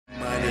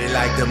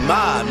like the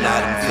mob, now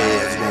them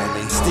feds want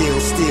me.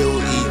 Still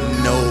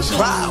eating no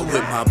pride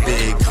with my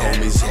big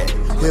homies.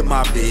 With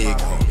my big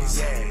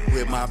homies.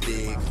 With my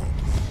big homies.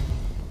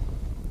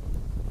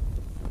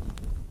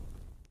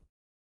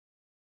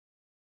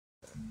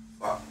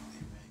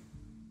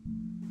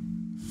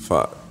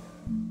 Fuck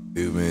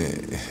you,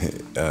 man.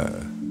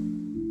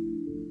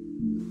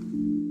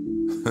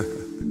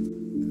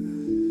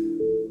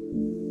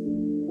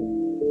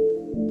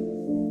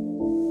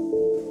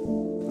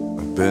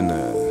 I've been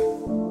there.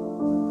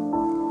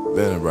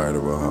 Been right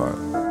over heart.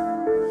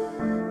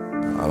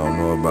 I don't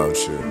know about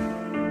you.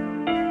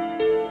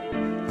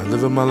 I'm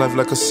living my life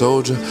like a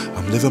soldier.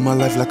 I'm living my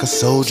life like a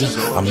soldier.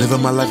 I'm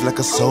living my life like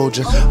a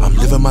soldier. I'm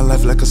living my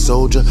life like a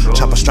soldier.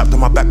 Chopper strapped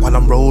on my back while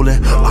I'm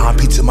rolling.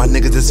 R.I.P. to my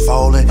niggas that's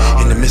falling.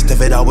 In the midst of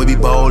it, I will be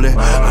bowling.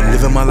 I'm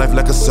living my life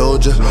like a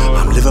soldier.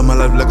 I'm living my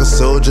life like a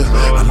soldier.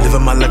 I'm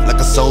living my life like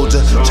a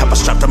soldier. Chopper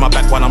strapped on my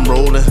back while I'm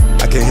rolling.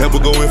 I can't help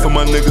but go in for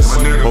my niggas.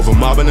 Over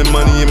mobbing and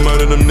money and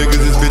murder them niggas.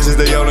 These bitches,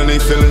 they all in they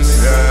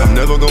feelings. I'm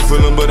never gon'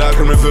 feel them, but I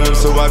can refill them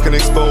so I can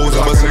expose.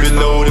 I must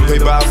reload and pay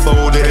by a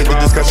fold. It ain't the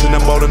discussion,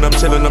 I'm ballin', I'm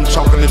chillin', I'm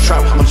chalking the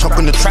trap. I'm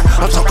talking the trap,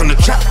 I'm talking the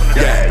trap.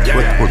 Yeah,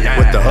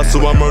 with the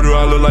hustle I murder,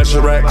 I look like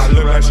Chirac.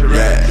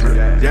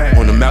 Yeah,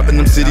 on the map in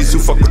them cities who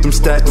fuck with them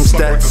stats,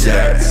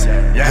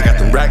 Yeah, I got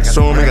them racks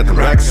on me, got them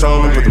racks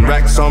on me. Put them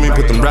racks on me,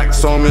 put them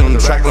racks on me. On the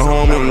track, the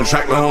homie, on the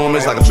track, the homie.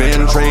 It's like a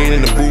band train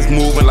in the booth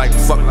moving like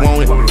fuck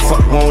on it,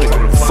 fuck on it,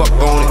 fuck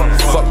on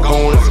it, fuck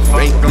on it.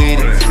 Ain't with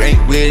it,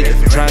 ain't with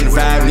it. Trying to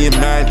find me a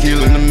mind,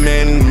 killing the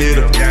man in the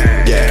middle.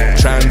 Yeah,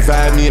 trying to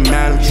find me a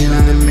mind,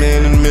 killing the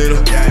man in the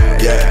middle.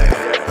 Yeah.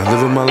 I'm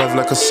living my life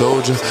like a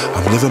soldier.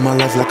 I'm living my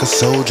life like a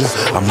soldier.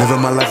 I'm living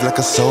my life like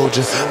a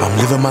soldier. I'm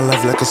living my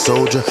life like a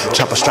soldier.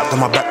 Chopper strapped on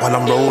my back while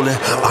I'm rolling.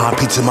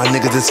 R.I.P. to my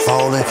niggas that's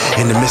falling.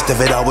 In the midst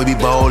of it, I will be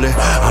bowling.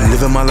 I'm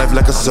living my life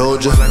like a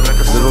soldier.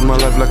 Living my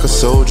life like a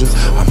soldier.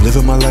 I'm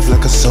living my life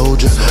like a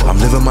soldier. I'm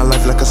living my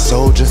life like a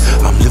soldier.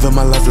 I'm living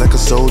my life like a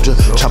soldier.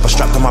 Chopper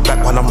strapped on my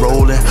back while I'm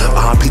rolling.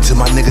 R.I.P. to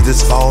my niggas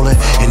that's falling.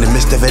 In the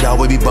midst of it, I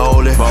will be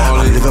bowling.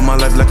 I'm living my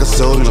life like a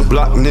soldier.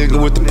 Block nigga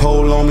with the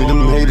pole on me.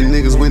 Them hated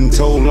niggas wouldn't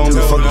told on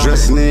me. Fuck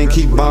dressing in,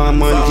 keep buying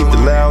money, keep the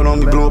loud on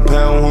me. Blow a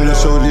pound on me,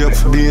 shorty up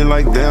for being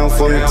like down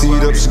for me.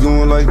 Teed up, she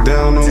going like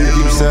down on me.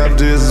 Keep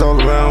savages all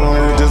around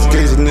on me, just in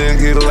case a nigga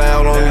get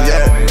loud on me.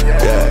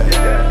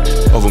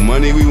 Yeah. Over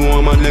money we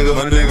want my nigga.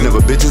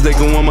 Never bitches they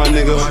gon' want my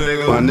nigga.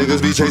 My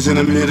niggas be chasing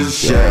them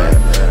hitters.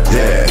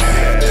 Yeah.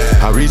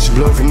 I reach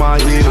blood for my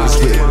hitters.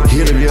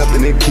 Hit me up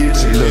in the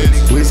kitchen.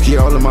 Look, whiskey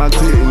all in my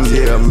clit.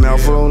 Yeah,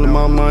 mouth for all of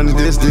my money.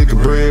 This dick a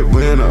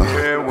breadwinner.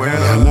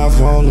 Mouth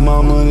for all of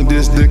my money.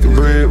 This dick a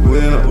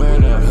breadwinner.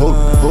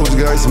 Post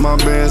guys in my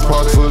band's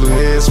pocket for the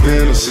head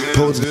spinners.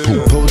 Post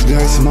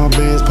guys in my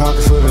band's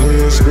pocket for the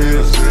head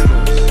spinners.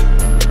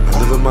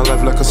 I'm living my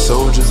life like a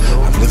soldier.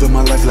 I'm living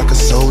my life like a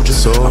soldier.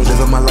 I'm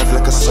living my life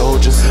like a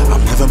soldier. I'm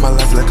living my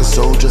life like a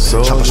soldier.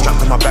 Chopper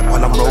strapped on my back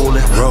while I'm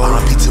rolling.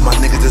 R.I.P. to my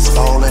niggas that's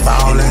falling.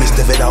 In the midst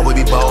of it, I will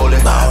be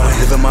bowling. I'm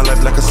living my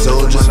life like a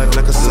soldier. I'm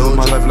living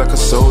my life like a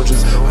soldier.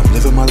 I'm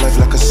living my life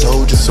like a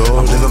soldier.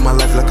 I'm living my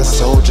life like a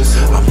soldier.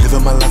 I'm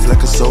living my life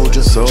like a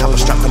soldier. Chopper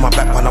strapped on my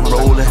back while I'm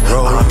rolling.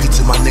 R.I.P.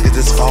 to my niggas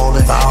that's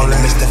falling. In the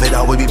midst of it,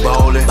 I will be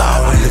bowling.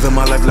 I'm living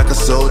my life like a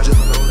soldier.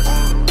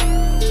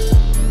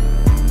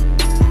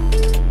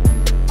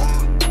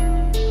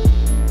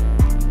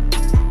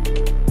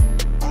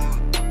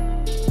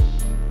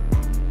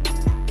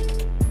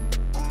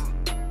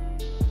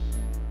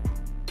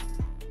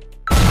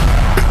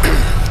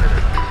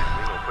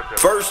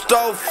 First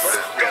off,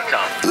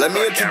 let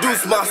me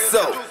introduce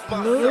myself.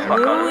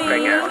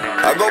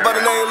 I go by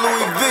the name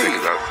Louis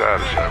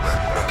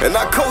V, and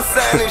I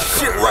co-sign this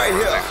shit right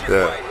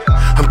here.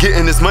 I'm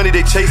getting this money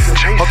they chasing.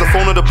 Off the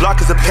phone of the block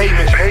is a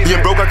payment.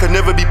 Being broke, I could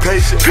never be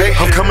patient.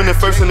 I'm coming in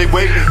first and they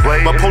waiting.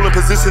 My pole in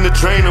position to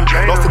drain them.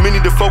 Lost a many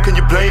to folk, can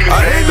you blame me?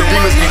 The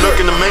demons be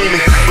lurking to maim me.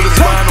 Bullets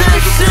flying on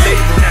niggas to save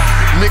them.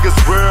 Niggas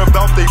worry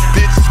about they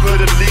bitches, put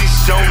a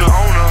leash on them.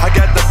 I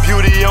got the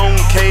beauty on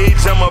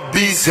cage, I'm a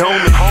beast,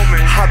 homie.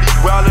 I be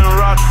wildin'